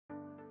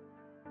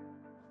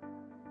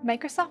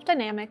Microsoft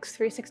Dynamics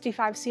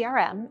 365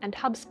 CRM and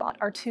HubSpot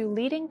are two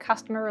leading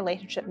customer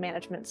relationship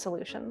management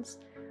solutions.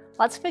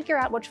 Let's figure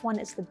out which one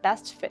is the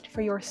best fit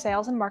for your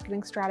sales and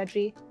marketing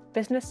strategy,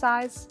 business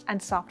size,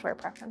 and software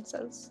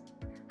preferences.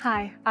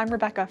 Hi, I'm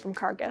Rebecca from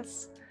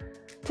Cargas.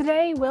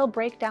 Today, we'll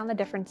break down the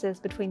differences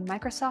between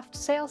Microsoft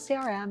Sales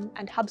CRM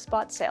and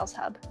HubSpot Sales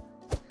Hub.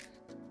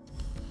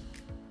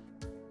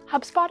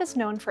 HubSpot is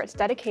known for its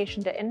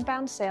dedication to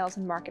inbound sales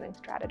and marketing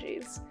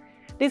strategies.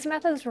 These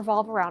methods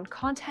revolve around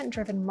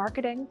content-driven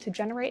marketing to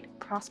generate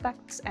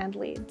prospects and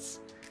leads.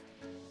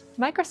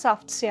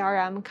 Microsoft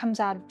CRM comes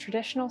out of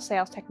traditional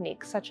sales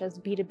techniques such as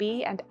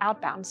B2B and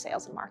outbound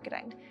sales and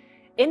marketing.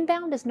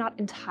 Inbound is not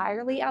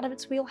entirely out of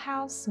its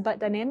wheelhouse, but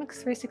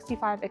Dynamics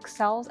 365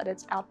 excels at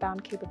its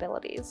outbound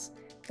capabilities.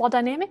 While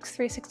Dynamics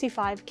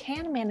 365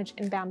 can manage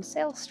inbound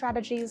sales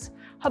strategies,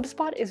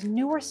 HubSpot is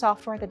newer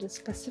software that is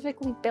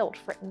specifically built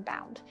for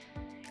inbound.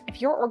 If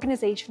your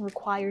organization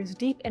requires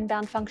deep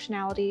inbound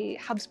functionality,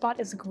 HubSpot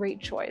is a great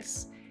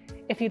choice.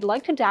 If you'd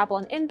like to dabble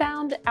in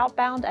inbound,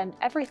 outbound, and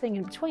everything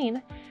in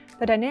between,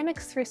 the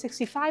Dynamics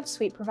 365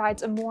 suite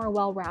provides a more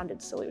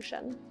well-rounded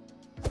solution.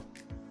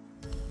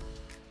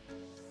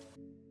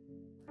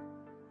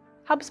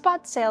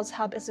 HubSpot Sales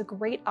Hub is a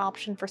great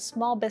option for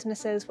small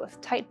businesses with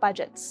tight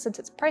budgets since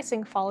its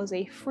pricing follows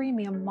a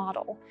freemium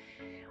model.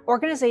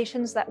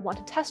 Organizations that want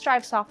to test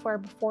drive software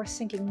before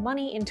sinking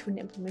money into an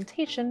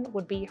implementation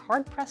would be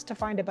hard-pressed to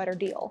find a better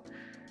deal.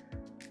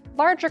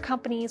 Larger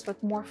companies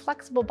with more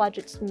flexible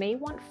budgets may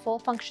want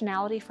full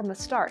functionality from the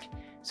start,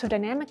 so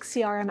dynamic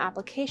CRM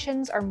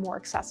applications are more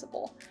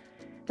accessible.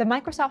 The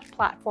Microsoft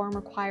platform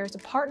requires a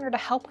partner to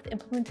help with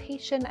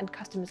implementation and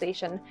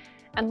customization,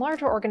 and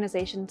larger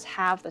organizations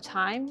have the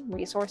time,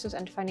 resources,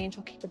 and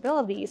financial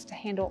capabilities to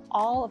handle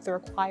all of the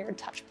required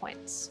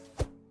touchpoints.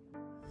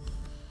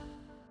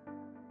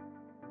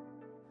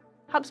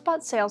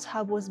 HubSpot Sales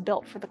Hub was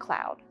built for the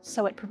cloud,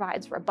 so it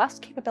provides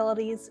robust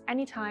capabilities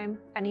anytime,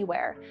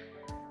 anywhere.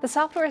 The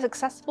software is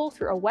accessible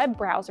through a web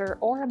browser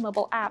or a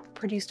mobile app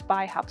produced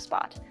by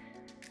HubSpot.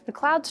 The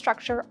cloud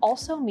structure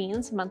also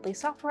means monthly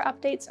software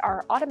updates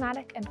are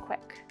automatic and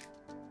quick.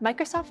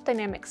 Microsoft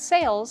Dynamics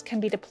Sales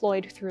can be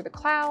deployed through the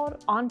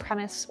cloud,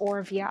 on-premise,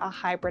 or via a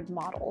hybrid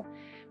model.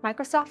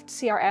 Microsoft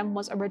CRM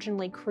was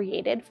originally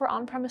created for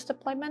on-premise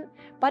deployment,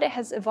 but it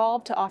has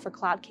evolved to offer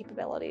cloud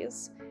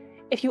capabilities.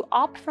 If you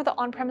opt for the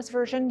on-premise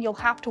version, you'll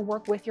have to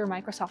work with your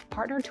Microsoft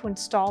partner to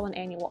install an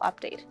annual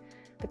update.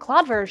 The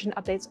cloud version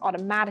updates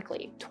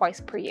automatically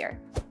twice per year.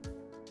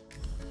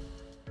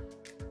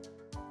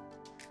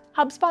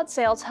 HubSpot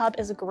Sales Hub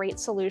is a great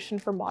solution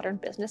for modern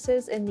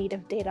businesses in need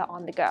of data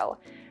on the go.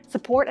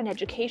 Support and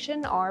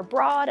education are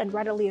broad and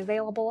readily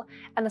available,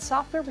 and the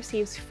software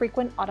receives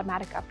frequent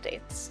automatic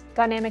updates.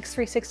 Dynamics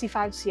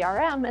 365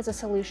 CRM is a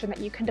solution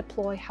that you can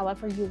deploy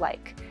however you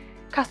like.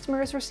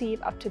 Customers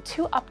receive up to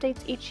 2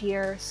 updates each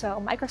year,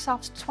 so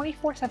Microsoft's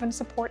 24/7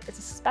 support is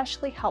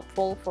especially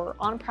helpful for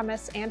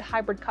on-premise and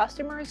hybrid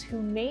customers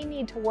who may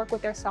need to work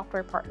with their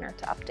software partner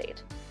to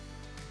update.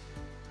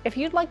 If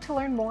you'd like to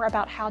learn more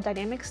about how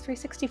Dynamics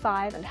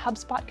 365 and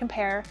HubSpot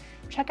compare,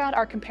 check out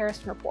our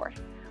comparison report.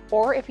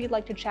 Or if you'd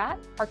like to chat,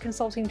 our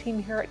consulting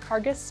team here at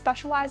Cargas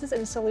specializes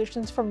in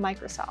solutions from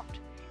Microsoft.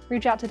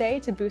 Reach out today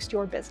to boost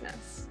your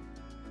business.